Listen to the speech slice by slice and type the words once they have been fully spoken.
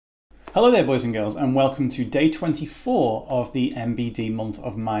Hello there, boys and girls, and welcome to day 24 of the MBD Month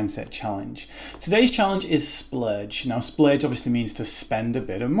of Mindset Challenge. Today's challenge is Splurge. Now, Splurge obviously means to spend a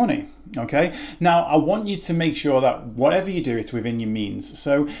bit of money, okay? Now, I want you to make sure that whatever you do, it's within your means.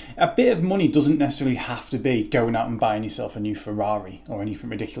 So a bit of money doesn't necessarily have to be going out and buying yourself a new Ferrari or anything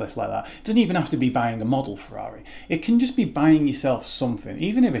ridiculous like that. It doesn't even have to be buying a model Ferrari. It can just be buying yourself something,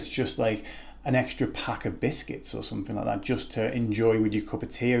 even if it's just like an extra pack of biscuits or something like that, just to enjoy with your cup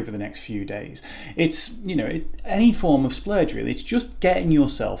of tea over the next few days. It's, any form of splurge really. It's just getting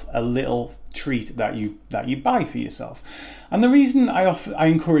yourself a little treat that you buy for yourself. And the reason I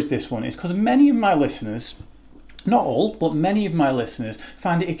encourage this one is because many of my listeners, not all, but many of my listeners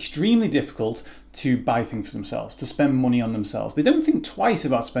find it extremely difficult to buy things for themselves, to spend money on themselves. They don't think twice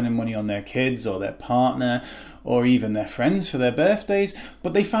about spending money on their kids or their partner or even their friends for their birthdays,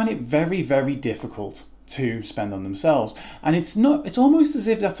 but they find it very, very difficult to spend on themselves. And it's almost as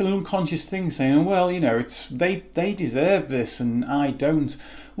if that's an unconscious thing saying, well, they deserve this and I don't.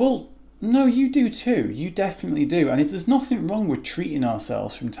 Well, no, you do too. You definitely do. And there's nothing wrong with treating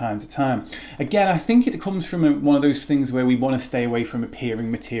ourselves from time to time. Again, I think it comes from one of those things where we want to stay away from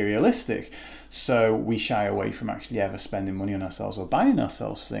appearing materialistic. So we shy away from actually ever spending money on ourselves or buying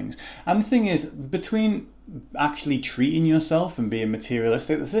ourselves things. And the thing is, between actually treating yourself and being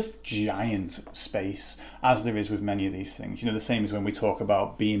materialistic, there's this giant space, as there is with many of these things. The same as when we talk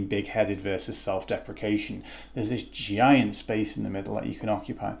about being big-headed versus self-deprecation. There's this giant space in the middle that you can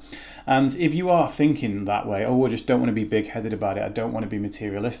occupy. And if you are thinking that way, oh, I just don't want to be big-headed about it, I don't want to be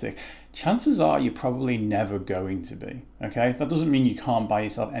materialistic, chances are you're probably never going to be, okay? That doesn't mean you can't buy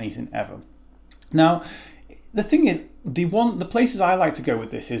yourself anything ever. Now, the thing is, the places I like to go with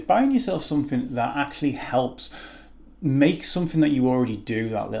this is buying yourself something that actually helps make something that you already do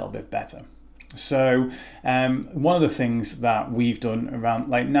that little bit better. So one of the things that we've done around,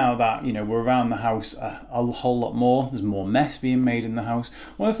 like now that we're around the house a whole lot more, there's more mess being made in the house.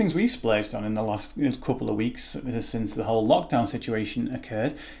 One of the things we've splurged on in the last couple of weeks since the whole lockdown situation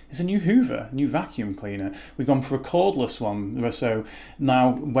occurred is a new Hoover, a new vacuum cleaner. We've gone for a cordless one, so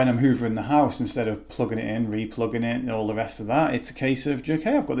now when I'm hoovering the house, instead of plugging it in, replugging it and all the rest of that, it's a case of,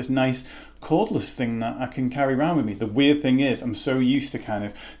 okay, I've got this nice cordless thing that I can carry around with me. The weird thing is I'm so used to kind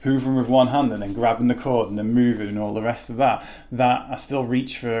of hoovering with one hand and then grabbing the cord and then moving and all the rest of that I still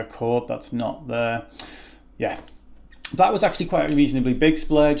reach for a cord that's not there. Yeah, that was actually quite a reasonably big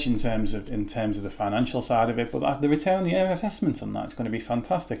splurge in terms of the financial side of it, but the return on the investment on that is going to be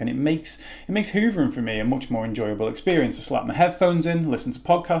fantastic, and it makes hoovering for me a much more enjoyable experience. I slap my headphones in, listen to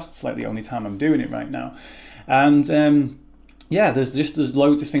podcasts, like the only time I'm doing it right now, and yeah, there's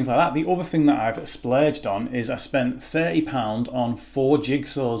loads of things like that. The other thing that I've splurged on is I spent £30 on 4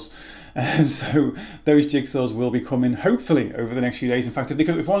 jigsaws. So those jigsaws will be coming hopefully over the next few days. In fact, if they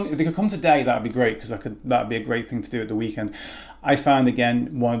could come today, that'd be great, because that'd be a great thing to do at the weekend. I found,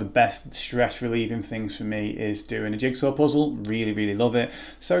 again, one of the best stress relieving things for me is doing a jigsaw puzzle. Really, really love it.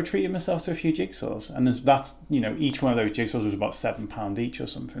 So treating myself to a few jigsaws, and that's each one of those jigsaws was about £7 each or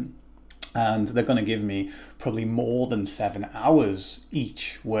something. And they're going to give me probably more than 7 hours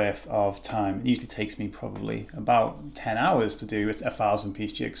each worth of time. It usually takes me probably about 10 hours to do a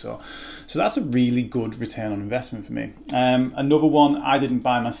 1,000-piece jigsaw. So that's a really good return on investment for me. Another one, I didn't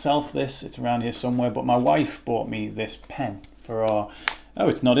buy myself this, it's around here somewhere, but my wife bought me this pen for our, oh,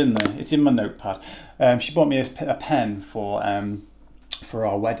 it's not in there, it's in my notepad. She bought me a pen for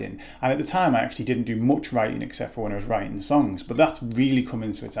our wedding, and at the time I actually didn't do much writing except for when I was writing songs, but that's really come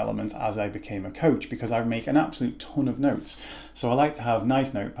into its element as I became a coach, because I make an absolute ton of notes. So I like to have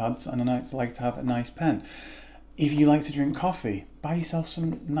nice notepads, and I like to have a nice pen. If you like to drink coffee, buy yourself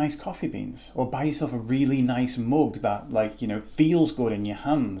some nice coffee beans, or buy yourself a really nice mug that feels good in your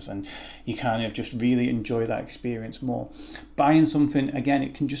hands, and you kind of just really enjoy that experience more. Buying something, again,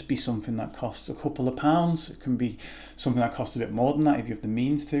 it can just be something that costs a couple of pounds. It can be something that costs a bit more than that if you have the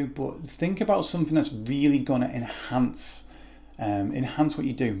means to, but think about something that's really going to enhance what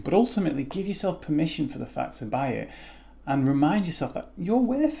you do. But ultimately, give yourself permission for the fact to buy it. And remind yourself that you're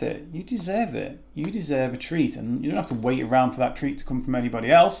worth it. You deserve it. You deserve a treat, and you don't have to wait around for that treat to come from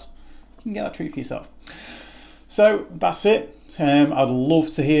anybody else. You can get that treat for yourself. So that's it. I'd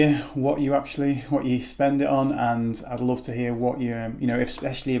love to hear what you spend it on, and I'd love to hear what you,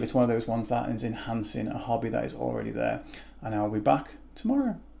 especially if it's one of those ones that is enhancing a hobby that is already there. And I'll be back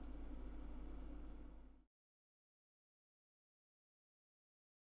tomorrow.